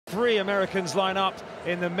Three Americans line up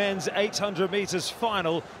in the men's 800 meters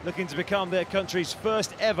final, looking to become their country's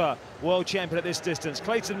first ever world champion at this distance.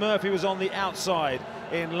 Clayton Murphy was on the outside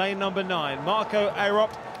in lane number 9. Marco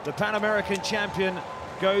Arop, the Pan American champion,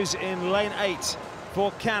 goes in lane 8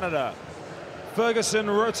 for Canada. Ferguson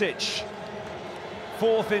Rotich,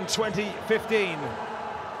 fourth in 2015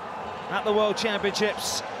 at the World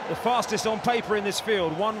Championships, the fastest on paper in this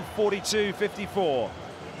field, 1:42.54.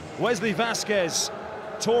 Wesley Vasquez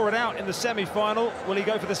tore it out in the semi-final. Will he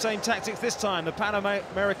go for the same tactics this time? The Pan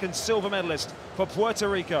American silver medalist for Puerto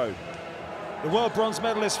Rico. The world bronze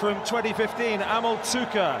medalist from 2015, Amol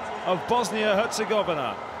Tuka of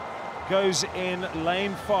Bosnia-Herzegovina, goes in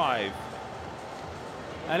lane 5.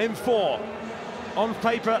 And in 4, on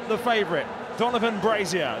paper, the favourite, Donovan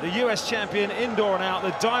Brazier, the US champion indoor and out,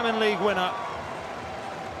 the Diamond League winner.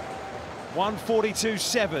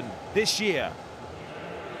 1:42.7 this year.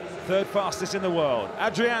 Third fastest in the world.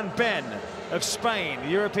 Adrian Ben of Spain, the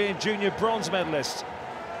European junior bronze medalist,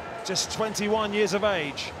 just 21 years of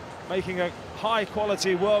age, making a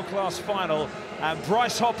high-quality, world-class final. And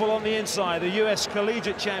Bryce Hoppel on the inside, the US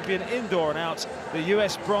collegiate champion indoor and out, the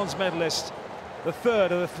US bronze medalist, the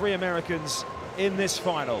third of the 3 Americans in this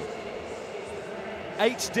final.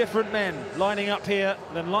 8 different men lining up here,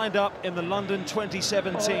 then lined up in the London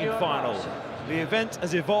 2017 final. The event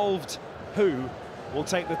has evolved. Who will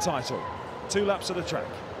take the title? 2 laps of the track.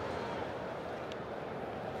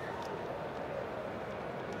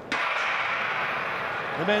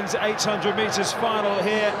 The men's 800 meters final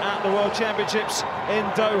here at the World Championships in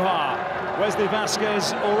Doha. Wesley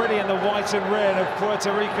Vasquez already in the white and red of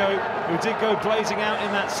Puerto Rico, who did go blazing out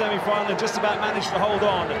in that semi-final and just about managed to hold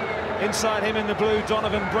on. Inside him in the blue,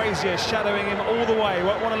 Donovan Brazier shadowing him all the way.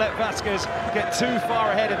 Won't want to let Vasquez get too far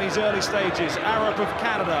ahead in these early stages. Arop of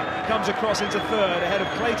Canada comes across into third, ahead of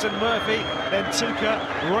Clayton Murphy, then Tuka.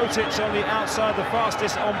 Rotich on the outside, the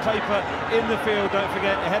fastest on paper in the field, don't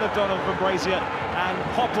forget, ahead of Donovan Brazier. And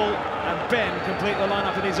Hoppel and Ben complete the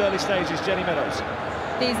lineup in these early stages. Jenny Meadows.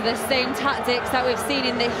 These are the same tactics that we've seen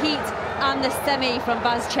in the heat and the semi from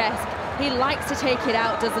Vazquez. He likes to take it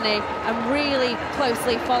out, doesn't he? And really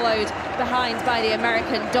closely followed behind by the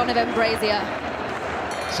American Donovan Brazier.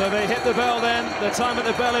 So they hit the bell then. The time at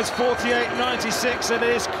the bell is 48.96, and it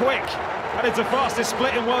is quick. And it's the fastest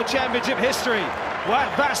split in World Championship history.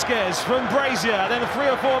 Vasquez from Brazier, then 3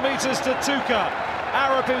 or 4 meters to Tuka.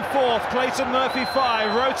 Arop in 4th, Clayton Murphy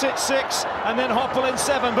 5, Rotich 6, and then Hoppel in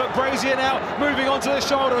 7. But Brazier now moving onto the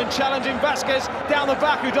shoulder and challenging Vasquez down the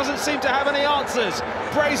back, who doesn't seem to have any answers.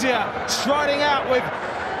 Brazier striding out with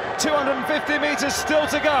 250 meters still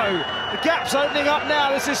to go. The gap's opening up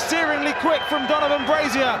now. This is steeringly quick from Donovan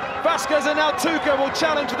Brazier. Vasquez and now Tuka will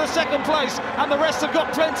challenge for the 2nd place, and the rest have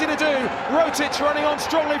got plenty to do. Rotich running on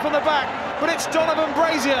strongly from the back, but it's Donovan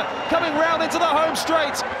Brazier coming round into the home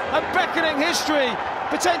straight and beckoning history.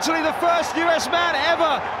 Potentially the first US man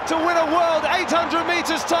ever to win a world 800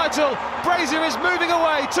 meters title. Brazier is moving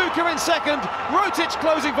away, Tuka in 2nd, Rotich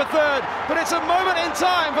closing for 3rd, but it's a moment in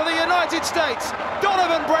time for the United States.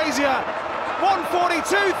 Donovan Brazier,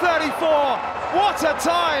 1:42.34, what a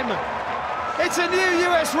time! It's a new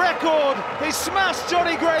US record. He smashed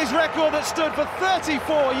Johnny Gray's record that stood for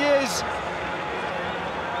 34 years.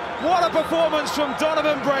 What a performance from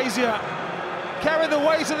Donovan Brazier. Carried the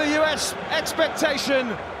weight of the US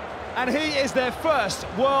expectation, and he is their first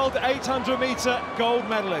world 800 meter gold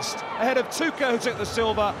medalist, ahead of Tuka, who took the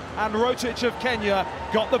silver, and Rotich of Kenya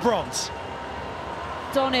got the bronze.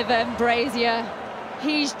 Donovan Brazier,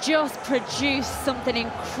 he's just produced something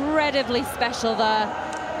incredibly special there.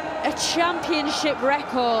 A championship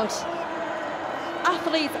record.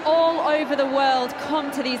 Athletes all over the world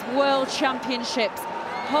come to these world championships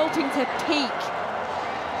hoping to peak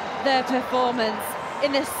their performance.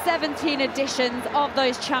 In the 17 editions of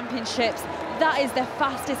those championships, that is the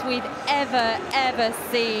fastest we've ever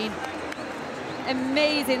seen.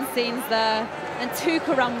 Amazing scenes there. And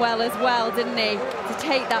Tuka ran well as well, didn't he, to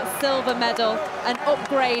take that silver medal, an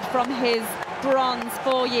upgrade from his bronze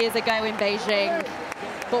 4 years ago in Beijing.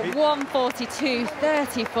 But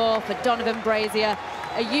 1:42.34 for Donovan Brazier,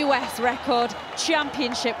 a US record,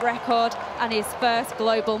 championship record, and his first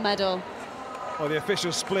global medal. Well, the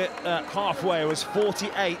official split halfway was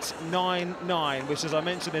 48.99, which, as I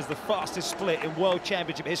mentioned, is the fastest split in World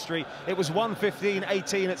Championship history. It was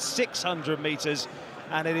 1:15.18 at 600 meters,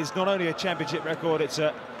 and it is not only a championship record, it's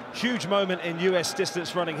a huge moment in US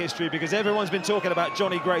distance running history, because everyone's been talking about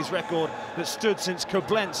Johnny Gray's record that stood since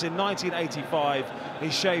Koblenz in 1985. He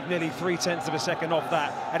shaved nearly 0.3 of a second off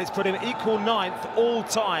that, and it's put him equal 9th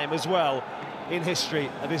all-time as well in history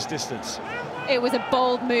of this distance. It was a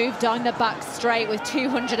bold move down the back straight with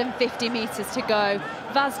 250 metres to go.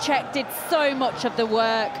 Vazcek did so much of the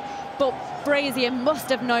work, but Brazier must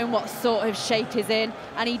have known what sort of shape he's in,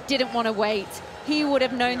 and he didn't want to wait. He would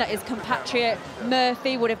have known that his compatriot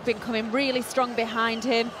Murphy would have been coming really strong behind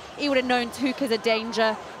him. He would have known Tuka's a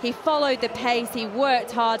danger. He followed the pace, he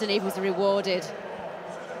worked hard, and he was rewarded.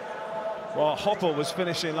 Well, Hoppel was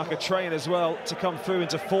finishing like a train as well to come through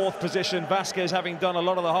into 4th position. Vasquez, having done a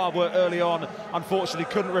lot of the hard work early on, unfortunately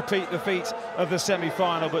couldn't repeat the feat of the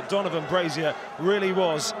semi-final, but Donovan Brazier really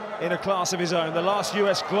was in a class of his own. The last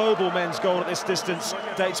US global men's gold at this distance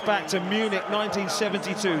dates back to Munich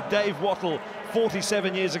 1972. Dave Wattle,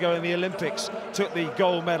 47 years ago in the Olympics, took the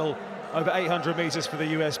gold medal over 800 metres for the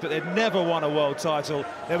US, but they'd never won a world title.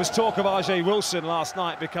 There was talk of R.J. Wilson last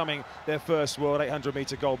night becoming their first world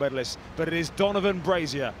 800-metre gold medalist, but it is Donovan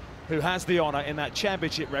Brazier who has the honour in that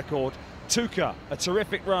championship record. Tuka, a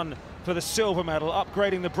terrific run for the silver medal,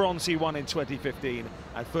 upgrading the bronze he won in 2015,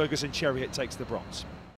 and Ferguson Chariot takes the bronze.